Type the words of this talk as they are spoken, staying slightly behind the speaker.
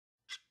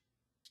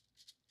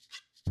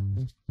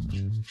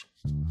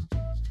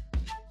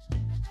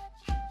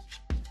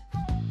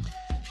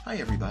Hi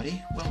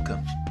everybody,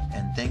 welcome,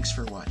 and thanks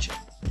for watching.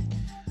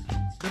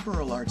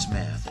 Liberal Arts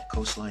Math at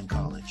Coastline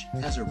College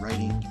has a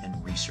writing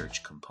and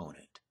research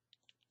component.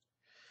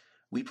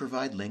 We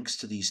provide links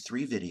to these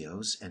 3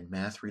 videos and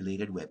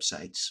math-related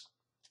websites.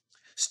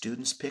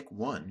 Students pick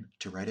one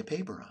to write a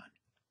paper on.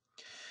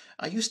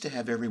 I used to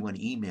have everyone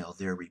email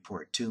their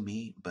report to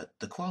me, but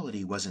the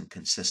quality wasn't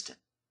consistent.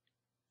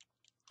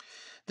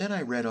 Then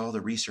I read all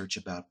the research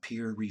about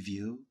peer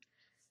review,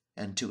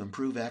 and to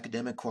improve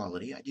academic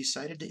quality, I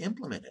decided to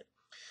implement it.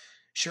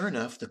 Sure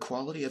enough, the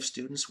quality of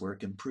students'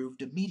 work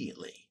improved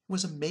immediately. It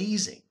was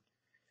amazing.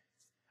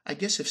 I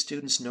guess if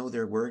students know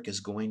their work is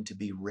going to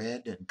be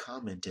read and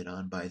commented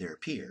on by their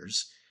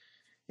peers,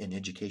 in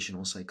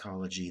educational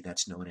psychology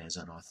that's known as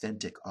an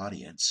authentic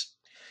audience,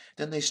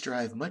 then they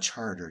strive much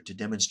harder to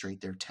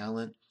demonstrate their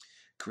talent,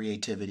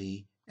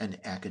 creativity, and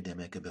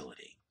academic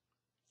ability.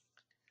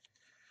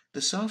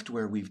 The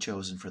software we've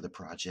chosen for the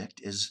project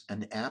is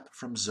an app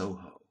from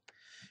Zoho.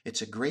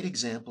 It's a great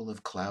example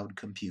of cloud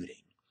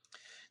computing.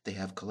 They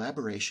have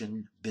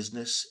collaboration,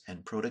 business,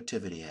 and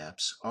productivity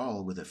apps,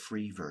 all with a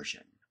free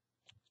version.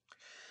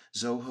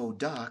 Zoho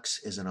Docs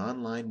is an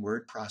online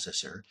word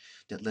processor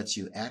that lets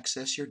you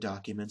access your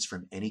documents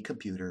from any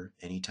computer,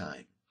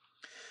 anytime.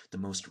 The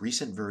most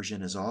recent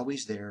version is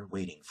always there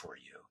waiting for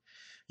you.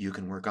 You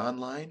can work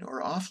online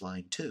or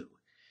offline too.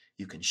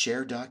 You can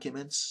share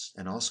documents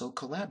and also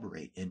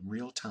collaborate in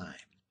real time.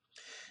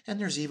 And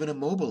there's even a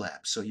mobile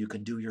app so you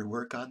can do your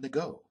work on the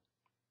go.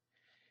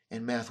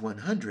 In Math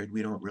 100,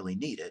 we don't really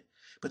need it,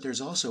 but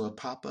there's also a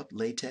pop-up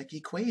LaTeX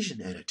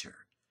equation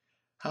editor.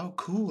 How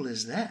cool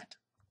is that?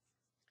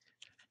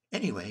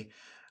 Anyway,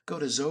 go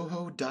to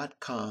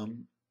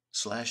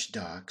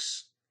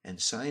zoho.com/docs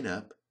and sign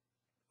up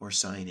or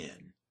sign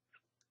in.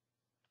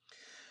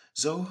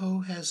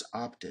 Zoho has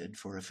opted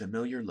for a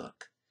familiar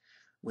look,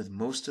 with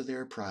most of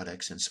their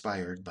products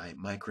inspired by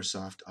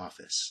Microsoft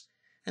Office,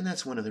 and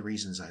that's one of the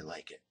reasons I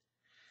like it.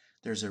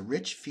 There's a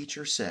rich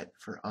feature set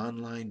for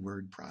online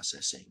word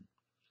processing.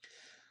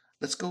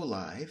 Let's go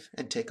live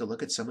and take a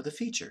look at some of the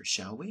features,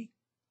 shall we?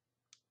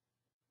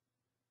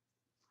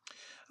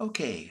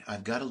 Okay,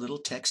 I've got a little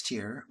text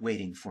here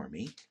waiting for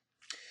me.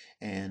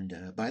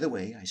 And by the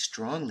way, I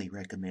strongly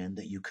recommend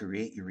that you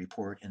create your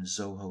report in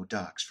Zoho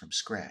Docs from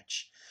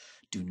scratch.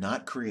 Do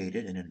not create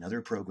it in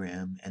another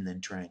program and then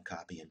try and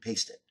copy and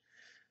paste it.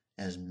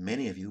 As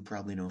many of you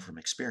probably know from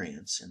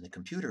experience, in the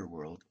computer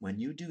world, when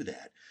you do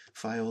that,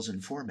 files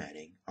and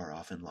formatting are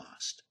often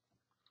lost.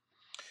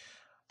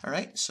 All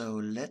right, so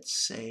let's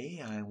say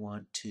I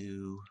want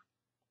to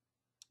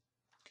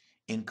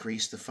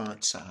increase the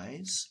font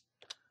size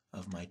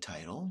of my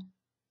title.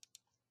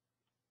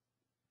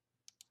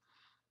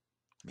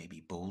 Maybe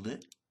bold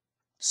it,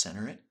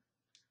 center it.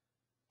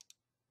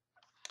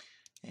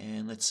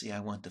 And let's see,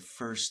 I want the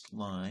first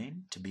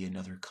line to be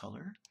another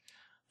color.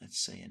 Let's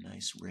say a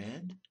nice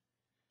red.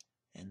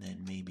 And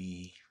then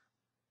maybe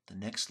the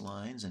next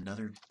line's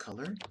another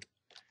color.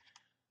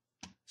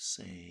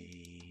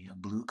 Say a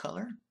blue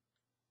color.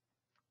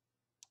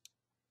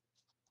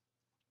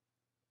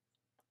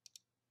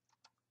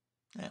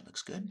 That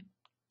looks good.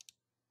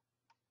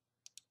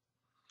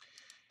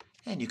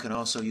 And you can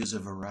also use a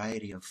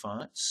variety of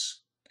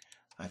fonts.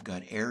 I've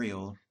got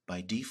Arial by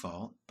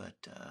default,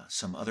 but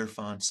some other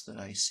fonts that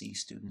I see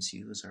students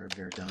use are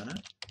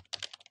Verdana.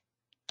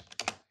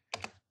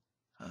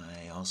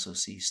 I also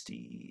see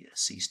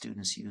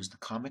students use the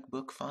comic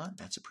book font.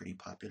 That's a pretty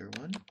popular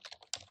one.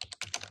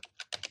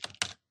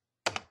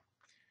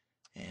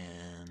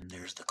 And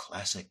there's the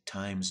classic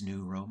Times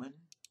New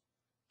Roman.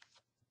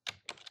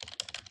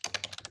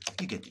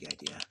 You get the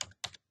idea.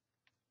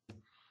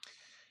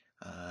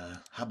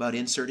 How about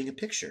inserting a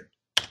picture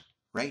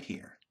right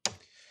here?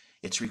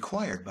 It's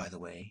required, by the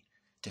way,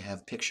 to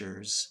have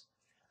pictures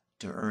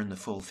to earn the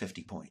full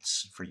 50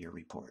 points for your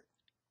report.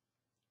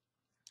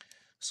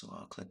 So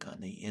I'll click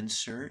on the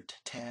Insert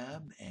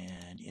tab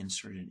and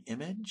insert an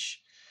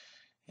image,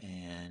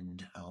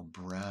 and I'll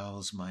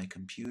browse my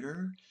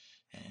computer,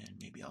 and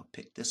maybe I'll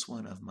pick this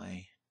one of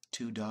my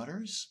 2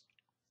 daughters.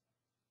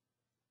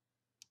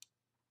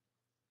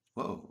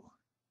 Whoa,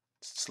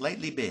 it's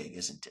slightly big,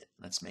 isn't it?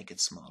 Let's make it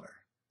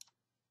smaller.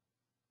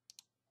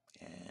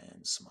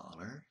 And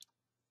smaller.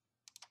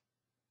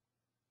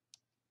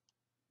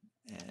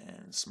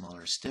 And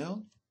smaller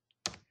still.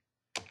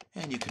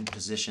 And you can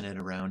position it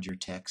around your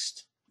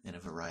text in a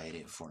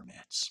variety of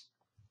formats.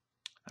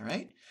 All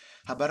right,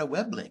 how about a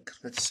web link?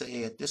 Let's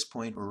say at this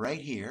point right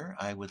here,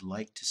 I would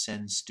like to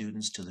send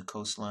students to the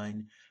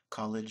Coastline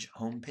College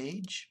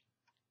homepage.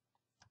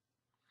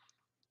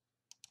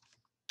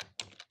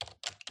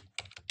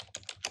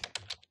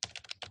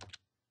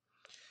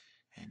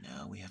 And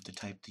now we have to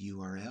type the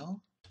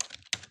URL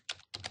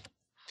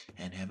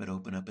and have it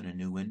open up in a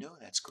new window.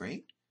 That's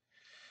great.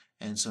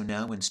 And so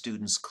now when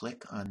students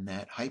click on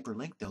that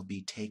hyperlink, they'll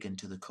be taken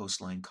to the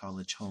Coastline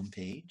College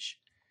homepage.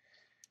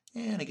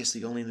 And I guess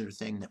the only other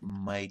thing that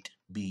might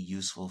be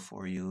useful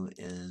for you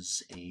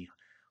is a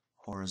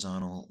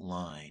horizontal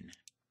line.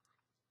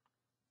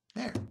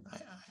 There,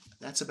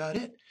 that's about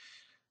it.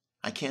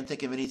 I can't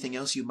think of anything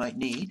else you might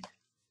need.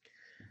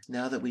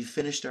 Now that we've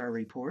finished our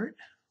report,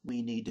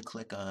 we need to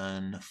click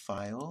on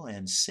File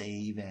and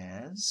Save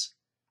As.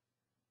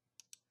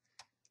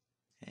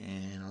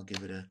 And I'll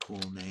give it a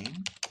cool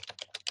name.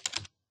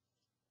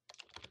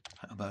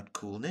 How about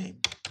cool name?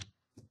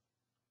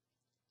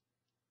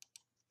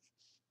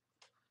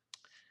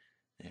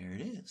 There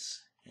it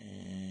is.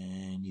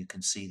 And you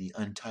can see the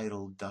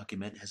untitled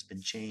document has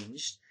been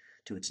changed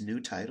to its new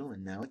title,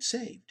 and now it's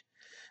saved.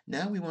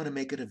 Now we want to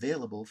make it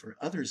available for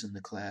others in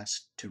the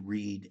class to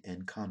read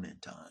and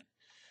comment on.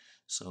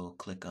 So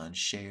click on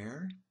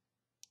Share,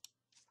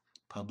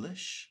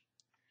 Publish,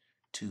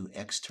 to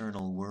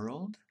External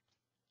World,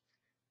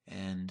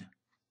 and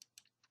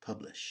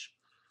Publish.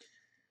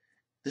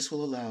 This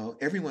will allow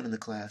everyone in the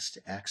class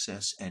to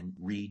access and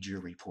read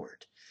your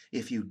report.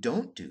 If you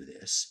don't do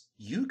this,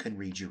 you can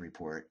read your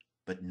report,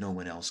 but no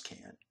one else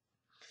can.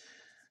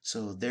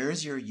 So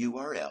there's your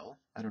URL.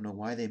 I don't know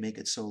why they make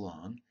it so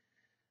long.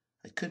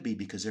 It could be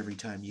because every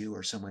time you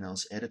or someone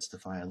else edits the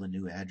file, a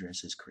new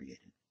address is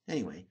created.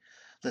 Anyway,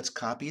 let's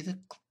copy the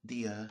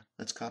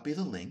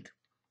link.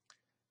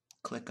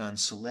 Click on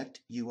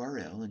Select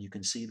URL, and you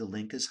can see the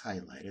link is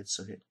highlighted.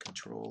 So hit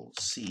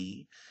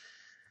Control-C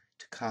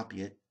to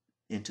copy it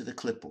into the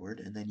clipboard,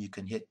 and then you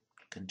can hit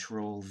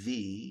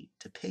Control-V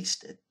to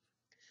paste it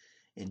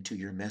into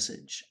your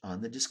message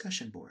on the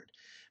discussion board.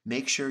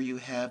 Make sure you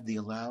have the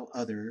Allow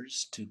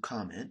Others to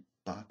Comment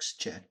box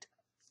checked.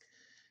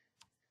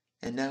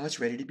 And now it's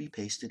ready to be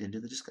pasted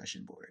into the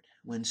discussion board.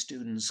 When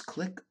students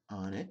click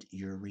on it,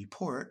 your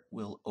report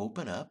will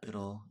open up.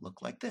 It'll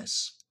look like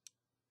this.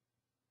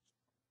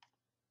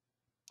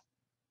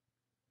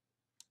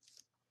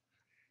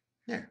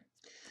 There.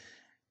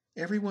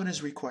 Everyone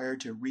is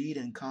required to read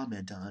and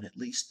comment on at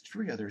least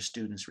 3 other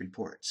students'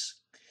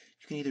 reports.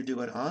 You can either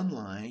do it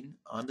online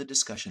on the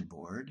discussion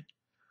board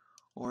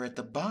or at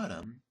the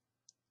bottom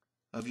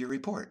of your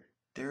report.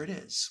 There it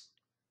is.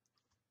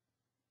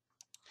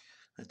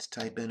 Let's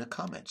type in a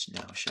comment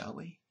now, shall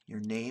we? Your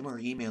name or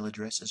email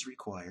address is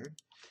required.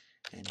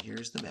 And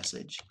here's the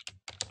message.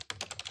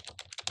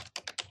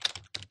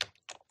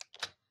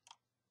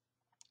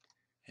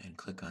 And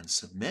click on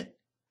Submit.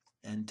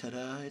 And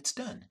ta-da, it's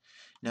done.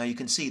 Now you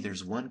can see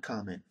there's one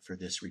comment for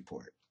this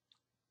report.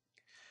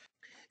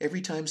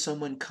 Every time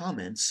someone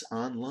comments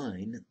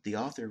online, the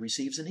author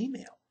receives an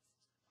email.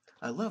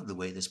 I love the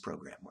way this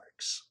program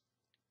works.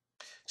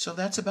 So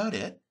that's about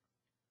it.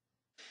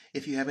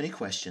 If you have any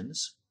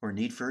questions or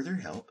need further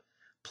help,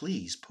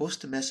 please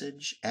post a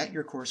message at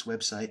your course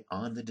website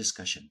on the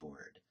discussion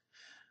board.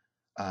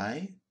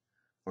 I,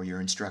 or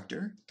your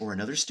instructor, or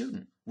another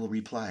student will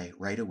reply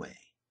right away.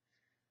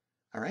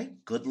 All right,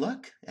 good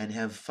luck and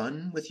have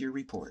fun with your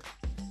report.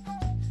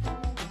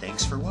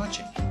 Thanks for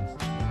watching.